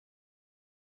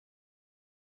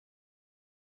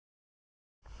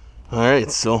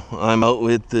Alright, so I'm out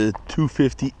with the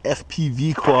 250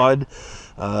 FPV Quad.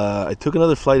 I took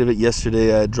another flight of it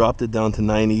yesterday. I dropped it down to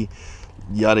 90,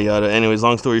 yada yada. Anyways,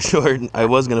 long story short, I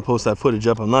was going to post that footage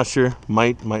up. I'm not sure,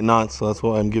 might not, so that's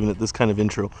why I'm giving it this kind of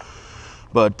intro.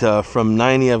 But from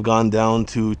 90 I've gone down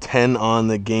to 10 on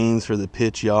the gains for the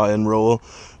pitch, yaw, and roll,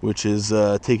 which is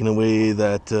taking away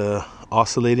that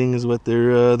oscillating is what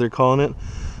they're calling it.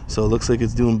 So it looks like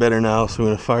it's doing better now, so I'm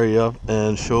going to fire you up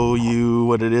and show you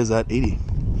what it is at 80.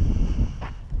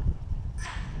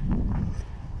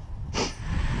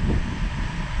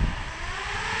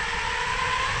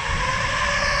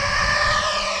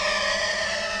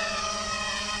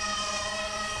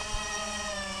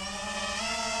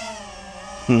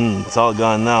 It's all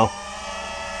gone now.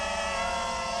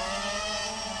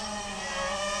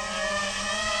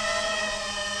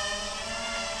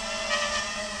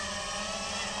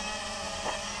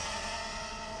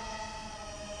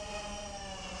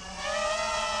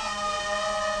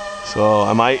 So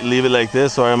I might leave it like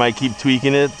this, or I might keep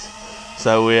tweaking it,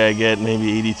 so that way I get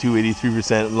maybe 82,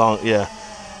 83% long. Yeah,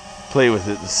 play with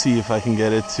it to see if I can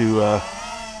get it to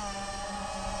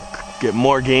get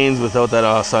more gains without that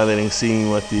oscillating, seeing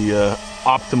what the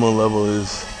optimal level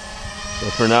is.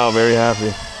 But for now, very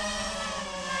happy.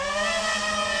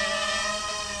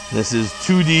 This is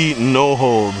 2D no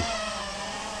hold.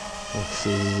 This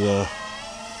is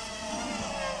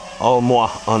all moi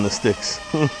on the sticks.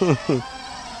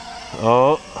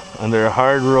 Oh, under a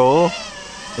hard roll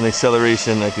and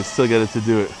acceleration, I could still get it to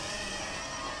do it.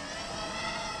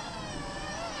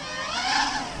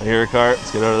 I hear a car,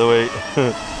 let's get out of the way.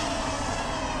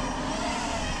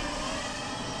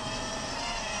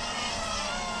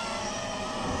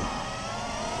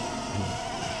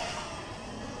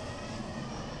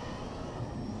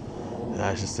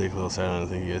 I should stay closer. I don't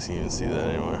think you guys can even see that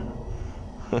anymore.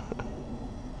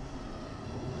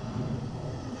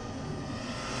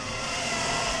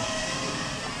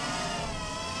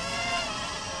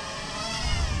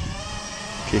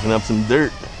 Kicking up some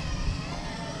dirt.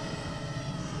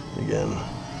 Again,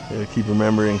 gotta keep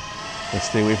remembering to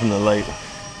stay away from the light.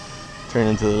 Turn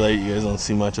into the light, you guys don't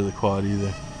see much of the quad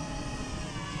either.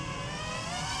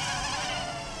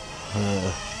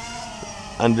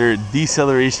 Under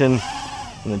deceleration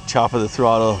and the chop of the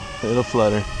throttle, it'll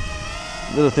flutter.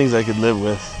 Little things I could live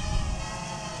with,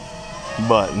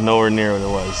 but nowhere near what it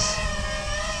was.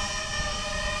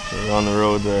 We're on the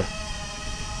road there.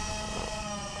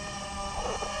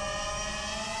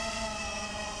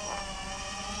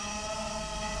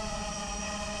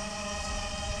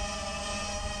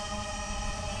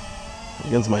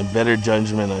 Against my better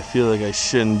judgment, I feel like I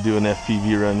shouldn't do an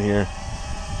FPV run here,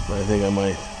 but I think I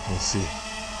might. We'll see.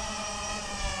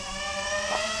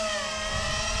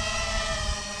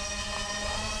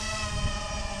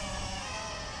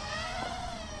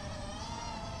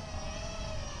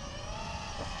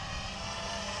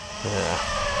 Yeah,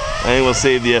 I think we'll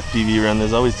save the FPV run.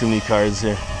 There's always too many cars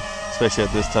here, especially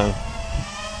at this time.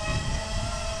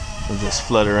 We'll just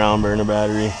flood around, burn a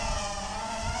battery.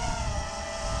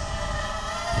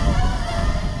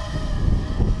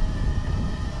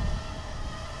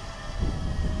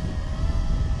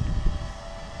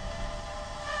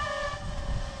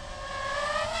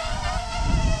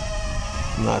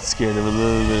 I'm not scared of a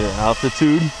little bit of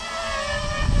altitude.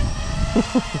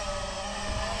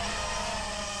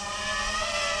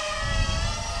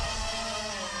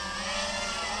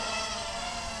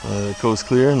 The coast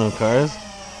clear, no cars.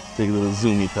 Take a little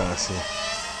zoomy pass here.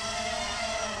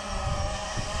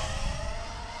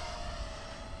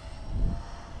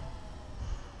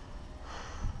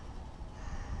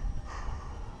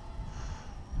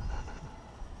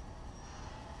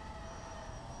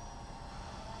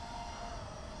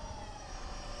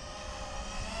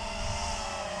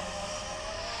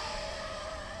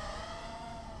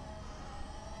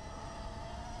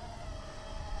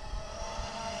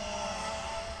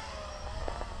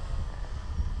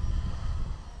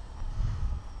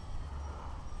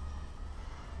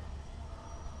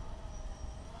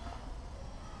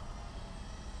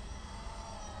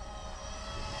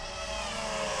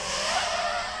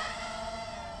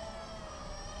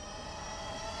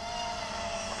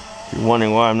 If you're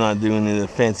wondering why I'm not doing any of the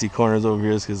fancy corners over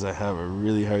here, is because I have a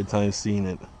really hard time seeing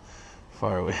it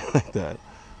far away like that.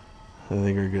 I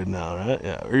think we're good now, right?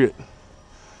 Yeah, we're good.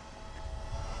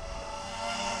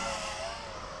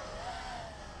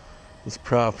 These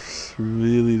props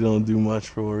really don't do much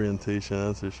for orientation,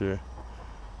 that's for sure.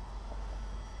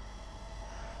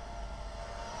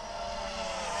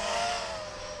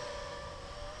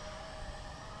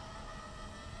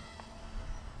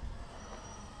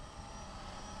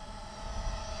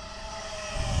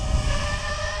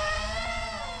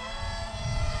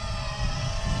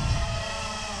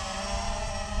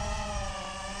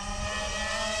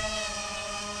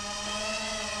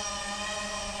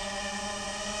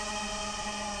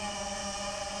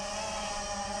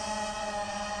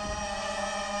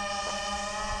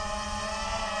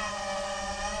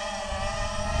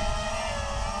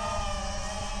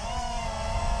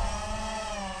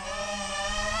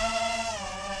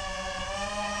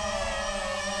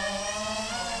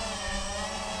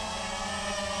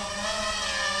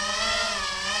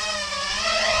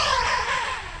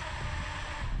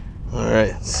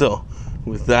 So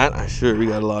with that, we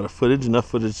got a lot of footage, enough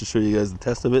footage to show you guys the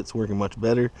test of it. It's working much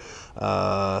better.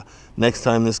 Next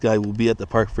time this guy will be at the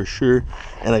park for sure,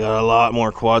 and I got a lot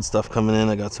more quad stuff coming in.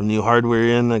 I got some new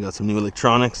hardware in, I got some new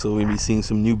electronics, so we'll be seeing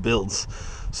some new builds.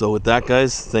 So with that,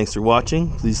 guys, thanks for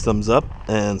watching. Please thumbs up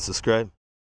and subscribe.